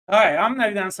Hi, I'm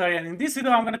Navid Ansari, and in this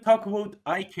video I'm going to talk about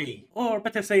IK, or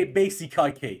better say basic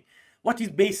IK. What is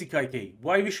basic IK?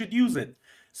 Why we should use it?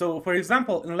 So for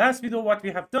example, in the last video what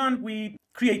we have done, we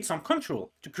create some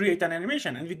control to create an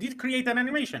animation, and we did create an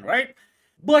animation, right?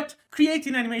 But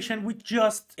creating animation with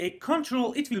just a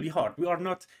control, it will be hard. We are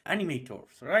not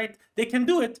animators, right? They can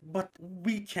do it, but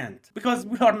we can't because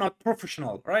we are not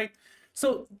professional, right?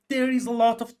 So there is a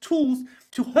lot of tools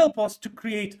to help us to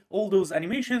create all those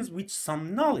animations with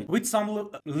some knowledge, with some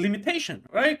limitation,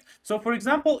 right? So for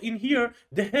example, in here,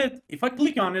 the head, if I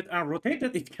click on it and rotate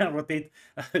it, it can rotate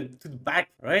to the back,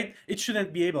 right? It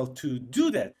shouldn't be able to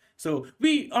do that. So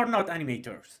we are not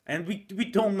animators and we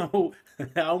don't know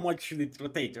how much should it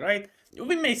rotate, right?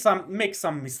 We may make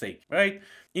some mistake, right?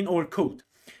 In our code.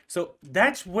 So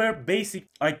that's where basic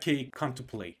IK come to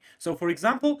play. So for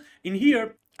example, in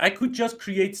here, I could just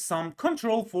create some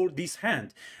control for this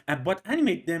hand, but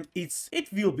animate them, it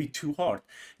will be too hard.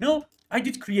 No, I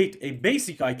did create a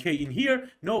basic IK in here.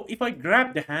 No, if I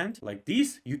grab the hand like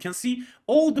this, you can see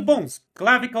all the bones,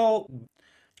 clavicle,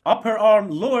 upper arm,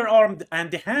 lower arm, and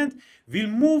the hand will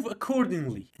move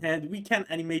accordingly, and we can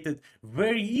animate it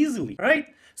very easily, right?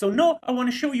 So now I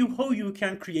want to show you how you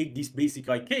can create this basic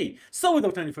IK. So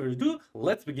without any further ado,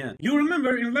 let's begin. You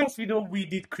remember in last video we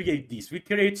did create this. We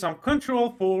create some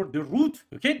control for the root,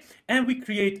 okay? And we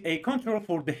create a control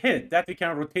for the head that we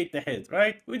can rotate the head,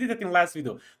 right? We did it in last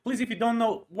video. Please, if you don't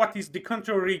know what is the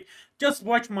control rig, just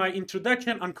watch my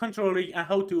introduction on control rig and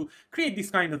how to create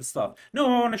this kind of stuff. Now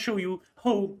I want to show you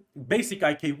how basic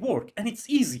IK work, and it's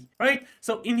easy, right?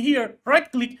 So in here,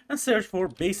 right click and search for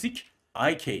basic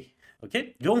IK.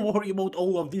 Okay, don't worry about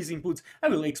all of these inputs. I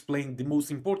will explain the most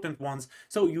important ones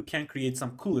so you can create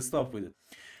some cool stuff with it.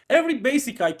 Every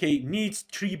basic IK needs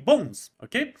 3 bones,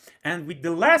 okay? And with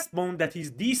the last bone, that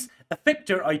is this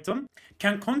effector item,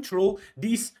 can control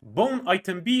this bone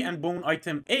item B and bone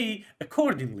item A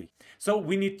accordingly. So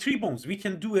we need 3 bones. We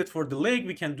can do it for the leg,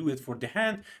 we can do it for the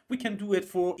hand, we can do it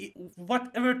for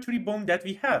whatever 3 bone that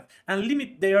we have, and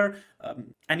limit their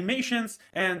animations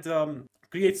and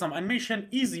create some animation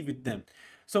easy with them.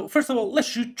 So first of all,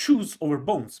 let's choose our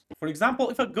bones. For example,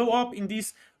 if I go up in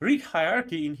this rig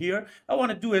hierarchy in here, I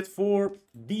want to do it for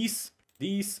these,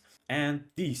 and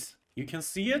these. You can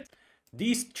see it.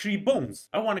 These 3 bones.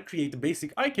 I want to create a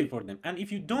basic IK for them. And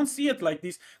if you don't see it like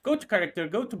this, go to character,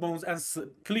 go to bones, and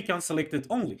click on selected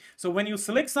only. So when you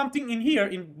select something in here,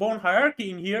 in bone hierarchy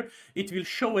in here, it will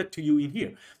show it to you in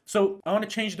here. So I want to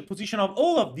change the position of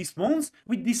all of these bones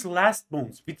with these last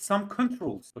bones, with some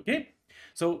controls, okay?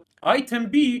 So item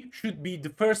B should be the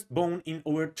first bone in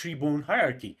our 3 bone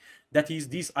hierarchy. That is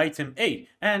this item A.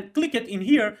 And click it in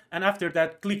here, and after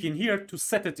that, click in here to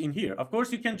set it in here. Of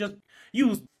course, you can just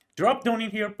use drop down in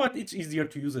here, but it's easier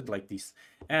to use it like this.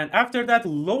 And after that,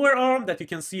 lower arm, that you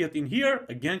can see it in here,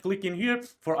 again click in here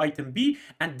for item B,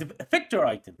 and the effector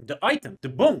item, the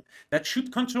bone that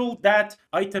should control that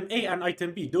item A and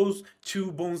item B, those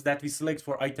 2 bones that we select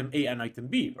for item A and item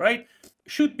B, right,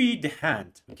 should be the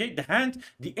hand. Okay, the hand,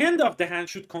 the end of the hand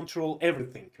should control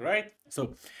everything, right?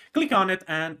 So click on it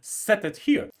and set it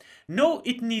here. No,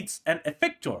 it needs an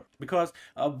effector because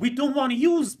we don't want to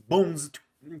use bones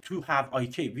to have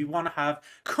IK. We want to have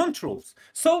controls.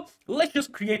 So let's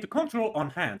just create a control on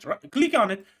hand. Right click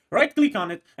on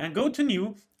it, and go to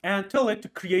new and tell it to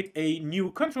create a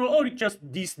new control, or just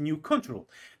this new control.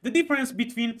 The difference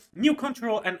between new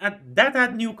control and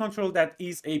add new control, that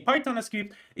is a Python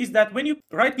script, is that when you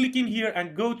right click in here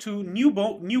and go to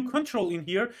new control in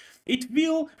here, it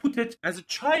will put it as a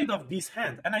child of this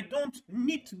hand, and I don't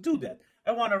need to do that.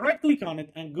 I want to right click on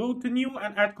it and go to new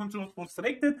and add control for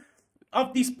selected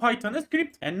of this Python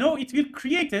script, and now it will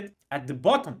create it at the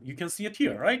bottom. You can see it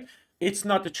here, right? It's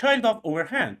not a child of our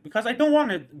hand because I don't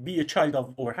want to be a child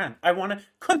of our hand. I want to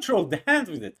control the hand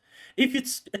with it. If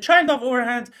it's a child of our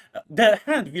hand, the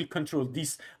hand will control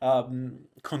this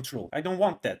control. I don't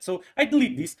want that, so I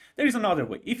delete this. There is another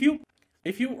way. If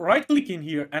you right click in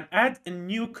here and add a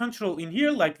new control in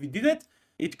here like we did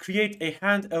it create a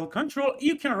hand L control.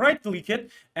 You can right click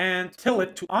it and tell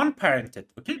it to unparent it,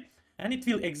 okay? And it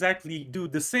will exactly do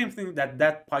the same thing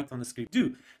that Python script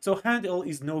do. So hand L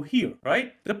is now here,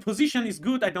 right? The position is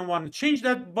good. I don't want to change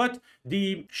that, but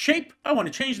the shape, I want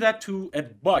to change that to a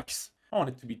box. I want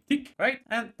it to be thick, right?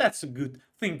 And that's a good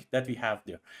thing that we have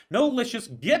there. Now let's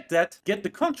just get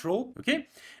the control, okay?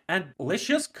 And let's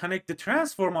just connect the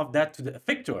transform of that to the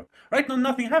effector. Right now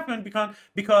nothing happened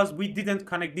because we didn't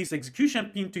connect this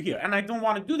execution pin to here. And I don't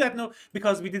want to do that now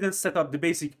because we didn't set up the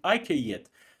basic IK yet.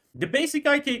 So I want to the basic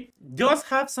IK does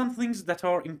have some things that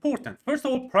are important. First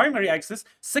of all, primary axis,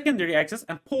 secondary axis,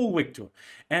 and pole vector.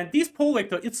 And this pole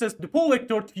vector, it says the pole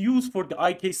vector to use for the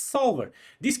IK solver.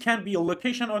 This can be a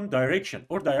location on direction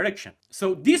or direction.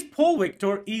 So this pole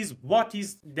vector is what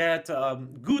is that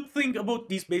good thing about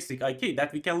this basic IK,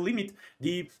 that we can limit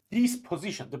this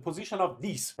position, the position of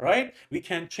this, right? We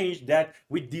can change that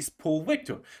with this pole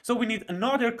vector. So we need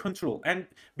another control, and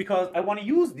because I want to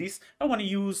use this, I want to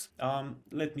use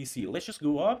let me see, let's just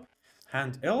go up,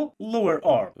 hand L, lower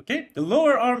arm. Okay, the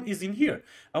lower arm is in here.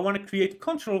 I want to create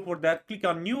control for that. Click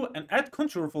on new and add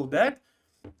control for that,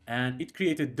 and it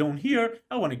created down here.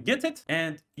 I want to get it,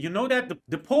 and you know that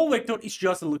the pole vector is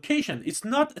just a location, it's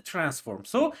not a transform.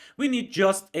 So we need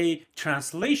just a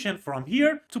translation from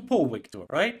here to pole vector,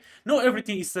 right? Now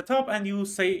everything is set up and you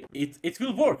say it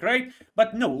will work, right?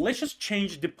 But no, let's just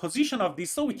change the position of this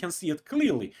so we can see it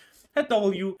clearly. Hit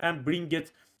W and bring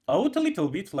it out a little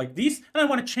bit like this, and I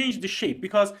want to change the shape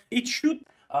because it should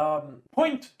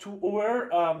point to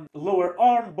our lower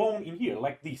arm bone in here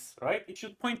like this, right? It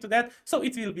should point to that, so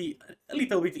it will be a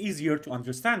little bit easier to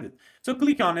understand it. So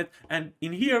click on it, and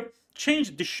in here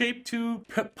change the shape to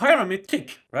pyramid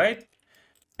tick, right?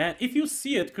 And if you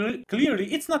see it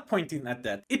clearly, it's not pointing at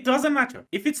that. It doesn't matter.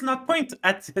 If it's not pointing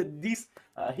at this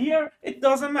here, it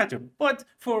doesn't matter. But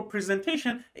for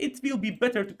presentation, it will be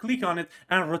better to click on it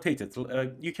and rotate it.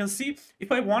 You can see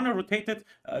if I want to rotate it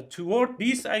toward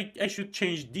this, I should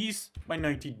change this by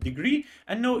 90 degree.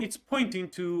 And now it's pointing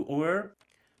to our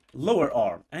lower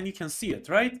arm. And you can see it,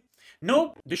 right?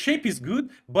 No, the shape is good,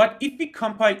 but if we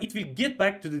compile, it will get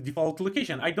back to the default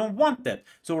location. I don't want that.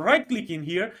 So right click in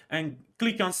here and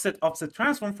click on set offset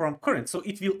transform from current. So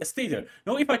it will stay there.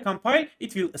 Now if I compile,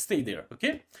 it will stay there.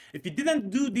 Okay. If you didn't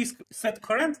do this set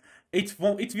current, it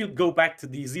will go back to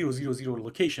the 000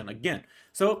 location again.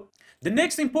 So the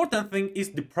next important thing is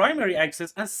the primary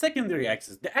axis and secondary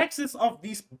axis. The axis of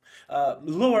this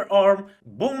lower arm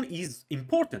bone is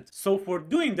important. So for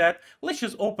doing that, let's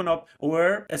just open up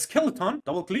our skeleton,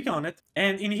 double click on it,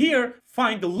 and in here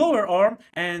find the lower arm,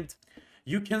 and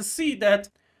you can see that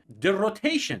the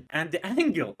rotation and the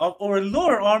angle of our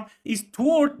lower arm is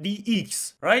toward the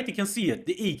X, right? You can see it,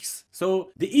 the X. So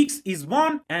the X is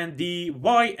 1 and the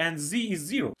Y and Z is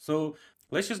 0. So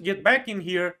let's just get back in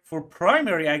here. For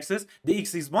primary axis, the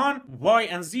X is 1, Y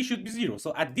and Z should be 0.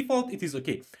 So at default, it is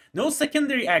okay. No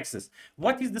secondary axis.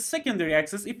 What is the secondary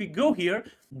axis? If we go here,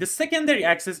 the secondary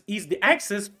axis is the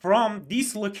axis from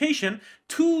this location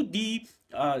to the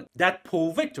that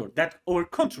pole vector, that our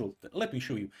control. Let me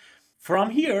show you.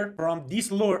 From here, from this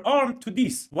lower arm to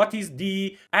this, what is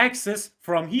the axis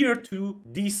from here to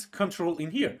this control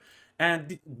in here?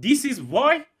 And this is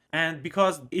Y. And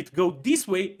because it go this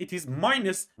way, it is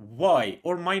minus Y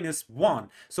or minus 1.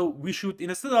 So we should,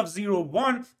 instead of 0,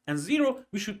 1 and 0,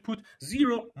 we should put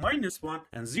 0, minus 1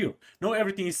 and 0. Now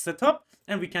everything is set up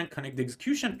and we can connect the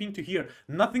execution pin to here.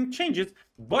 Nothing changes,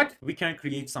 but we can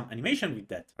create some animation with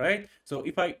that, right? So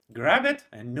if I grab it,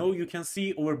 and now you can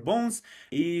see our bones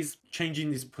is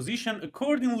changing its position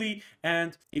accordingly.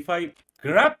 And if I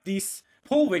grab this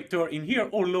pole vector in here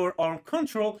or lower arm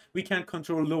control, we can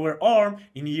control lower arm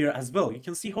in here as well. You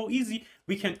can see how easy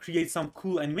we can create some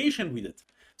cool animation with it.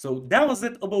 So that was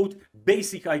it about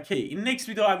basic IK. In next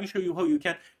video, I will show you how you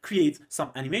can create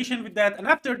some animation with that. And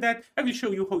after that, I will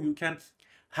show you how you can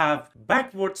have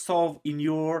backward solve in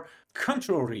your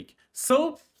control rig.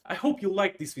 So I hope you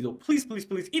like this video. Please, please,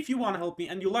 please, if you want to help me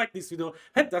and you like this video,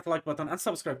 hit that like button and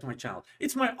subscribe to my channel.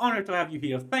 It's my honor to have you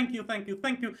here. Thank you, thank you,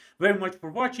 thank you very much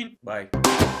for watching. Bye.